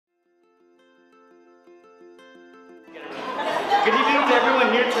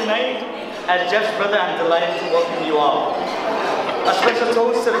tonight. As Jeff's brother, I'm delighted to welcome you all. A special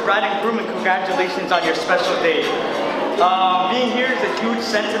toast to the bride and groom and congratulations on your special day. Being here is a huge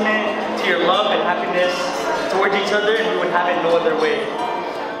sentiment to your love and happiness towards each other, and we would have it no other way.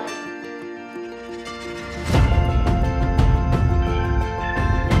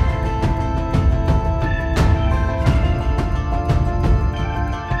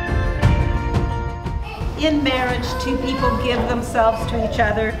 In marriage, two people give themselves to each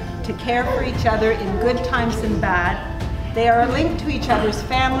other to care for each other in good times and bad. They are linked to each other's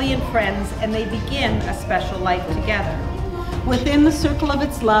family and friends, and they begin a special life together. Within the circle of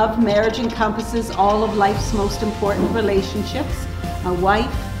its love, marriage encompasses all of life's most important relationships. A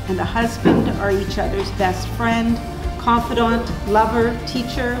wife and a husband are each other's best friend, confidant, lover,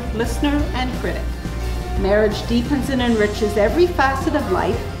 teacher, listener, and critic. Marriage deepens and enriches every facet of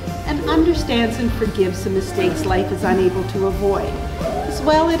life and understands and forgives the mistakes life is unable to avoid. As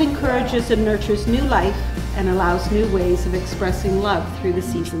well, it encourages and nurtures new life and allows new ways of expressing love through the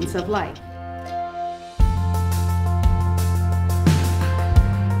seasons of life.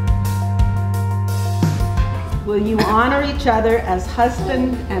 Will you honor each other as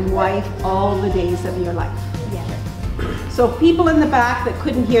husband and wife all the days of your life? Yes. So people in the back that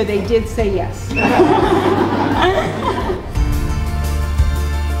couldn't hear, they did say yes.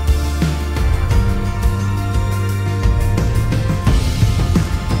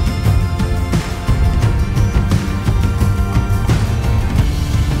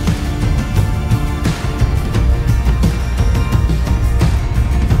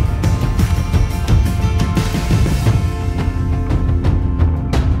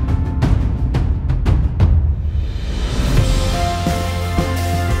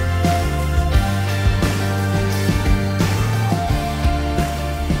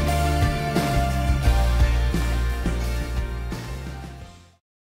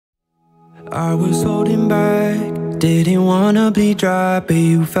 I was holding back, didn't wanna be dry, but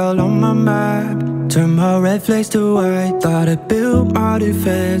you fell on my map. Turned my red flags to white, thought I built my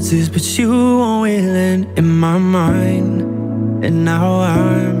defenses, but you weren't willing in my mind. And now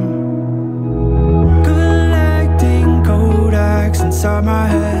I'm collecting Kodaks inside my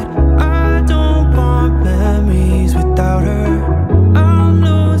head. I don't want memories without her. I'm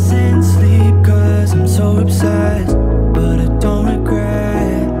losing sleep cause I'm so obsessed, but I don't regret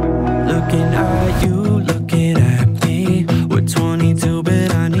looking at you, looking at me. We're 22,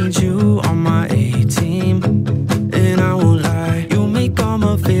 but I need you on my A-team. And I won't lie, you make all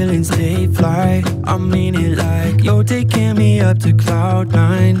my feelings take flight. I mean it like you're taking me up to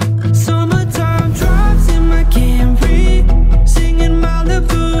cloud9. Summertime drops in my Camry, singing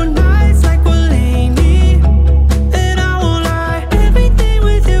Malibu nights like we're Laney. And I won't lie, everything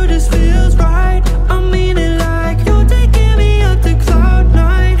with you just feels right. I mean it like you're taking me up to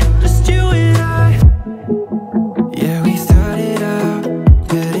cloud9. Just you and I. Yeah, we started out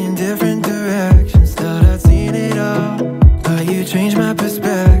heading different directions, thought I'd seen it all, but you changed my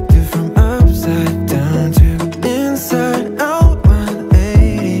perspective from upside down to inside out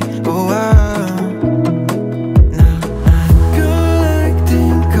 180. Oh wow. Now I'm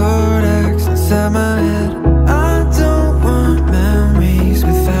collecting Kodaks inside my head. I don't want memories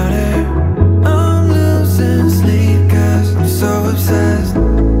without her. I'm losing sleep cause I'm so obsessed,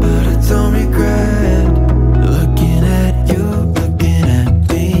 but I don't regret looking at you, looking at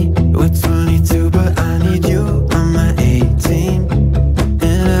me. We're 22, but I need you on my A-team.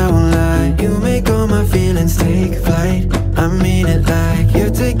 And I won't lie, you make all my feelings take flight. I mean it like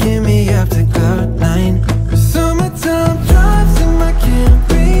you're taking me up to cloud9. Summertime drives in my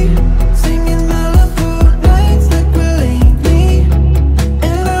Camry, singing Malibu nights like we're Laney.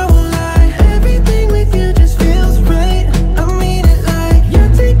 And I won't lie, everything with you just feels right. I mean it like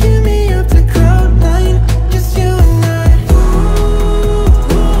you're taking me up to cloud9. Just you and I. Ooh,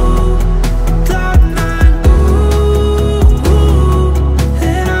 cloud9. Ooh,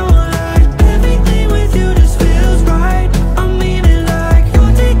 and I won't lie, everything with you just feels right. I mean it like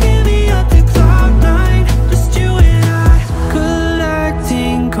you're taking me up to cloud9. Just you and I.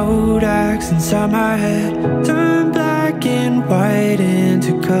 Collecting Kodaks inside my head, turn black and white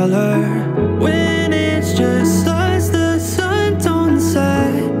into color. When it's just us, the sun don't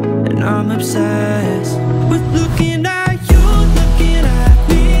set, and I'm obsessed.